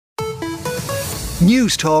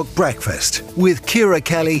Newstalk Breakfast with Ciara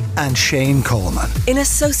Kelly and Shane Coleman. In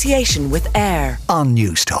association with AIR On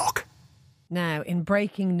Newstalk. Now, in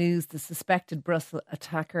breaking news, the suspected Brussels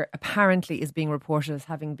attacker apparently is being reported as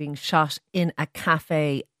having been shot in a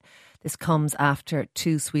cafe. This comes after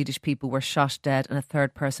 2 Swedish people were shot dead and a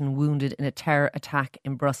third person wounded in a terror attack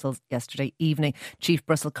in Brussels yesterday evening. Chief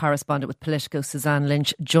Brussels correspondent with Politico, Suzanne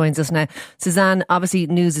Lynch, joins us now. Suzanne, obviously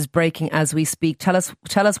news is breaking as we speak. Tell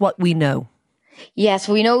us what we know. Yes,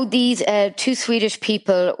 we know these 2 Swedish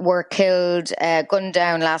people were killed, gunned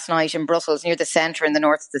down last night in Brussels near the centre in the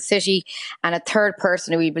north of the city, and a third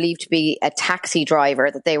person who we believe to be a taxi driver,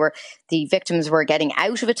 that the victims were getting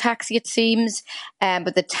out of a taxi, it seems,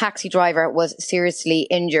 but the taxi driver was seriously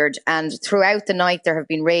injured. And throughout the night there have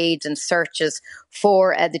been raids and searches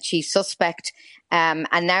for the chief suspect.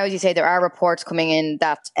 And now, as you say, there are reports coming in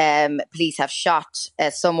that police have shot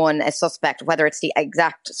a suspect. Whether it's the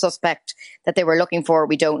exact suspect that they were looking for,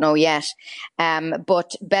 we don't know yet.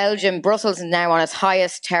 But Brussels is now on its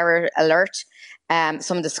highest terror alert.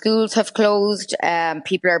 Some of the schools have closed.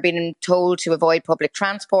 People are being told to avoid public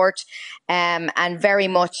transport. And very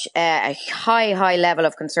much a high level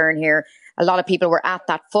of concern here. A lot of people were at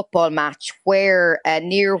that football match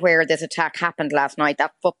near where this attack happened last night,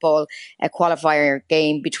 that football qualifier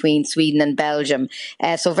game between Sweden and Belgium.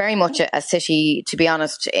 So very much a city, to be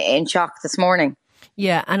honest, in shock this morning.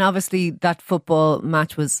 Yeah, and obviously that football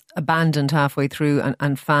match was abandoned halfway through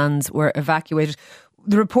and fans were evacuated.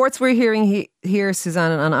 The reports we're hearing here,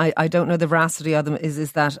 Suzanne, and I don't know the veracity of them,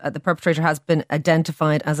 is that the perpetrator has been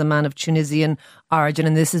identified as a man of Tunisian origin,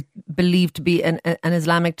 and this is believed to be an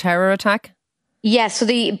Islamic terror attack? Yes, so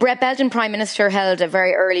the Belgian Prime Minister held a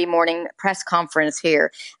very early morning press conference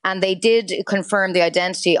here, and they did confirm the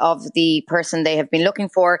identity of the person they have been looking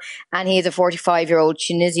for, and he is a 45-year-old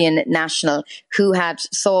Tunisian national who had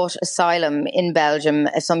sought asylum in Belgium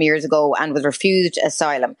some years ago and was refused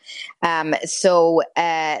asylum. So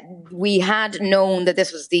we had known that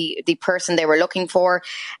this was the person they were looking for,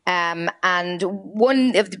 and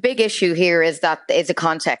one of the big issue here is the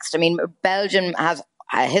context. I mean, Belgium has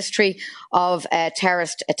a history of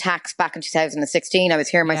terrorist attacks back in 2016. I was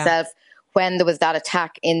here myself when there was that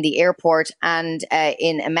attack in the airport and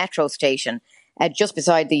in a metro station just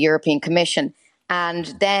beside the European Commission. And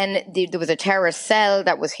then there was a terrorist cell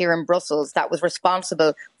that was here in Brussels that was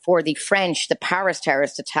responsible for the Paris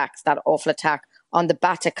terrorist attacks, that awful attack on the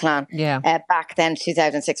Bataclan back then,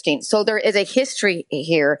 2016. So there is a history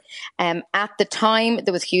here. At the time,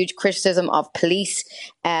 there was huge criticism of policing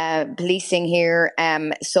here.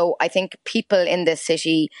 So I think people in this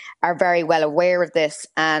city are very well aware of this.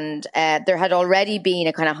 And there had already been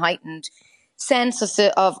a kind of heightened sense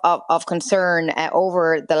of concern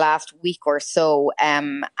over the last week or so.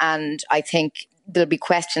 And I think there'll be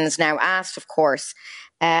questions now asked, of course,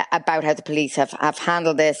 about how the police have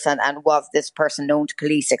handled this and was this person known to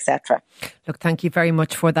police, etc. Look, thank you very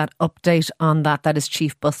much for that update on that. That is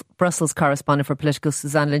Chief Brussels correspondent for Politico,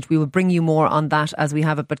 Suzanne Lynch. We will bring you more on that as we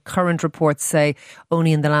have it, but current reports say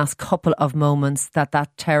only in the last couple of moments that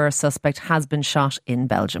terror suspect has been shot in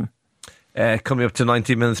Belgium. Coming up to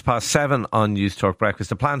 19 minutes past 7 on Newstalk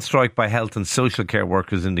Breakfast. A planned strike by health and social care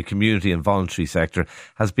workers in the community and voluntary sector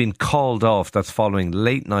has been called off. That's following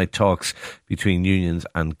late night talks between unions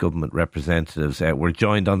and government representatives. We're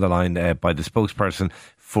joined on the line by the spokesperson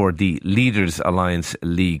for the Leaders Alliance,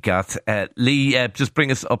 Leigh Gath. Leigh, just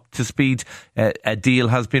bring us up to speed. A deal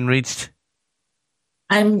has been reached?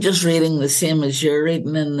 I'm just reading the same as you're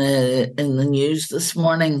reading in the news this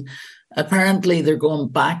morning. Apparently, they're going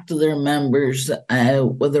back to their members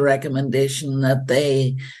with a recommendation that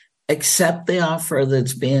they accept the offer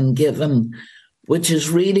that's being given, which is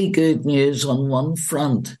really good news on one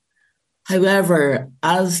front. However,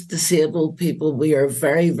 as disabled people, we are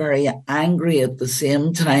very, very angry at the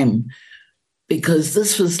same time because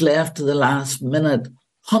this was left to the last minute.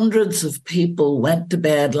 Hundreds of people went to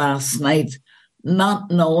bed last night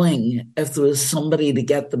not knowing if there was somebody to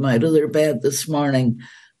get them out of their bed this morning,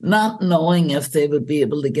 not knowing if they would be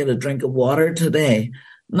able to get a drink of water today,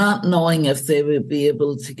 not knowing if they would be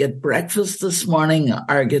able to get breakfast this morning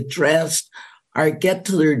or get dressed or get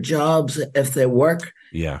to their jobs if they work.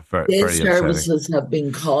 Yeah, very services have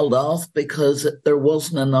been called off because there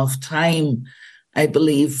wasn't enough time, I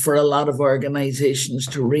believe, for a lot of organisations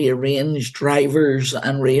to rearrange drivers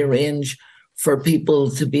and rearrange for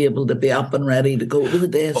people to be able to be up and ready to go to the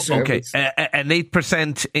day service. Okay, an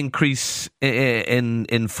 8% increase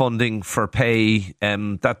in funding for pay.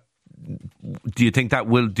 That do you think that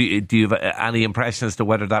will? Do you have any impression as to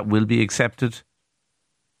whether that will be accepted?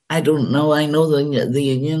 I don't know. I know the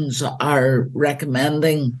unions are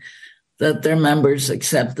recommending that their members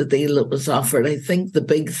accept the deal that was offered. I think the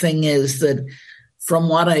big thing is that from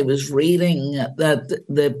what I was reading, that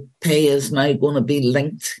the pay is now going to be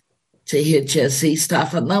linked to HSE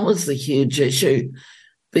staff. And that was the huge issue,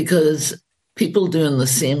 because people doing the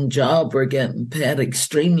same job are getting paid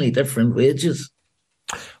extremely different wages.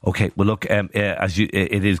 Okay, well, look,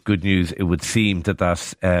 it is good news. It would seem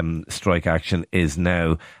that strike action has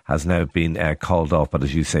now been called off. But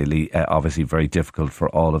as you say, Leigh, obviously very difficult for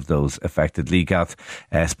all of those affected. Leigh Gath,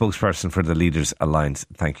 spokesperson for the Leaders Alliance,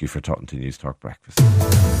 thank you for talking to Newstalk Breakfast.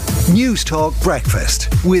 Newstalk Breakfast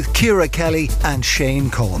with Ciara Kelly and Shane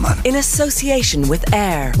Coleman. In association with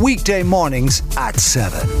AIR. Weekday mornings at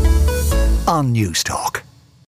 7 on Newstalk.